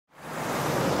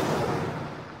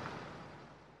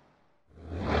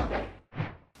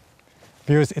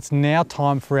Viewers, it's now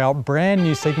time for our brand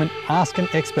new segment, Ask an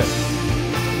Expert.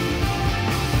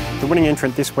 The winning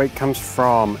entrant this week comes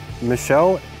from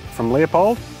Michelle from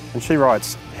Leopold, and she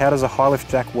writes, how does a high lift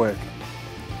jack work?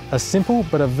 A simple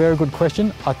but a very good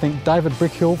question. I think David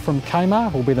Brickhill from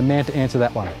Kmart will be the man to answer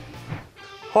that one.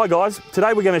 Hi guys,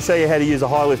 today we're going to show you how to use a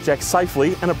high lift jack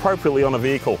safely and appropriately on a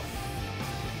vehicle.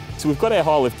 So we've got our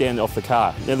high lift down off the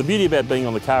car. Now the beauty about being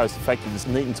on the car is the fact that it's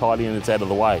neat and tidy and it's out of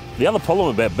the way. The other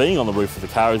problem about being on the roof of the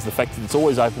car is the fact that it's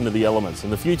always open to the elements,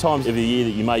 and the few times of the year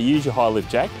that you may use your high lift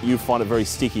jack, you'll find it very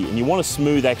sticky, and you want a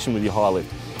smooth action with your high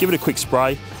lift. Give it a quick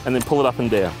spray and then pull it up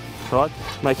and down, right?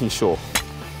 Making sure.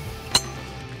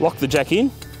 Lock the jack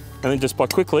in, and then just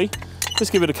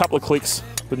just give it a couple of clicks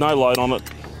with no load on it.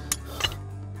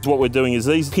 What we're doing is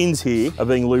these pins here are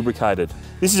being lubricated.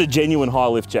 This is a genuine high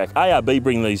lift jack. ARB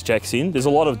bring these jacks in. There's a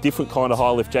lot of different kind of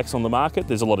high lift jacks on the market.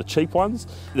 There's a lot of cheap ones.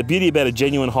 The beauty about a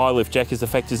genuine high lift jack is the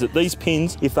fact is that these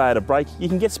pins, if they had a break, you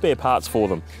can get spare parts for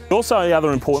them. Also, the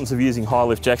other importance of using high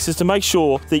lift jacks is to make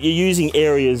sure that you're using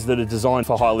areas that are designed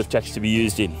for high lift jacks to be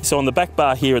used in. So on the back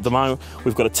bar here at the moment,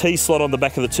 we've got a T slot on the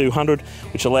back of the 200,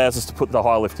 which allows us to put the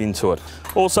high lift into it.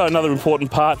 Also, another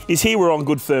important part is here we're on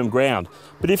good firm ground.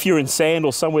 But if you're in sand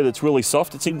or somewhere that's really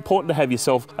soft, it's important to have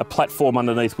yourself a platform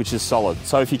underneath which is solid.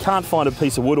 So if you can't find a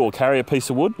piece of wood or carry a piece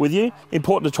of wood with you,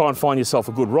 important to try and find yourself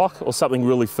a good rock or something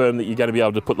really firm that you're going to be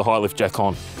able to put the high lift jack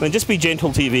on. And then just be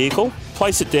gentle to your vehicle,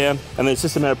 place it down, and then it's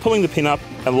just a matter of pulling the pin up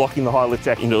and locking the high lift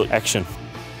jack into action.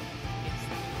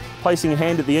 Placing your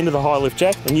hand at the end of the high lift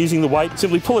jack and using the weight,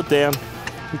 simply pull it down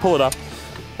and pull it up,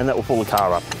 and that will pull the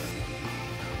car up.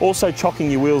 Also, chocking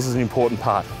your wheels is an important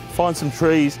part. Find some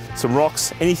trees, some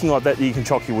rocks, anything like that you can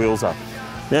chock your wheels up.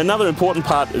 Now another important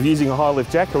part of using a high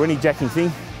lift jack or any jacking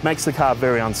thing makes the car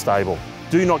very unstable.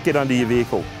 Do not get under your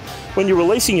vehicle. When you're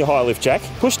releasing your high lift jack,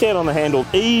 push down on the handle,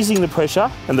 easing the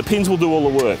pressure, and the pins will do all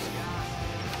the work.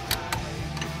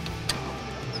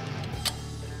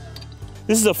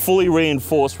 This is a fully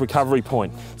reinforced recovery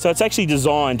point. So it's actually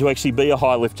designed to actually be a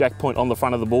high lift jack point on the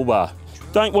front of the bull bar.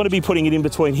 Don't want to be putting it in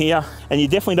between here, and you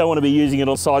definitely don't want to be using it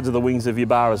on sides of the wings of your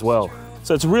bar as well.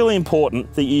 So it's really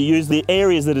important that you use the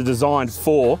areas that are designed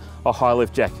for a high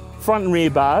lift jack. Front and rear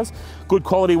bars, good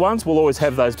quality ones, will always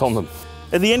have those on them.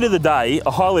 At the end of the day,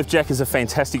 a high lift jack is a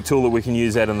fantastic tool that we can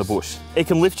use out in the bush. It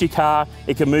can lift your car,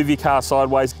 it can move your car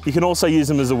sideways. You can also use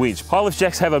them as a winch. High lift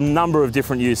jacks have a number of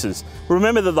different uses.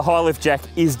 Remember that the high lift jack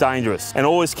is dangerous, and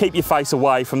always keep your face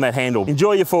away from that handle.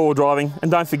 Enjoy your four-wheel driving,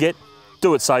 and don't forget,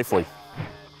 do it safely.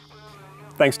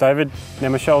 Thanks, David. Now,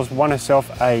 Michelle's won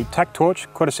herself a tack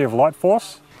torch, courtesy of Light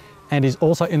Force. And is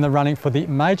also in the running for the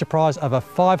major prize of a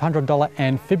 $500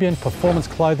 amphibian performance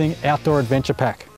clothing outdoor adventure pack.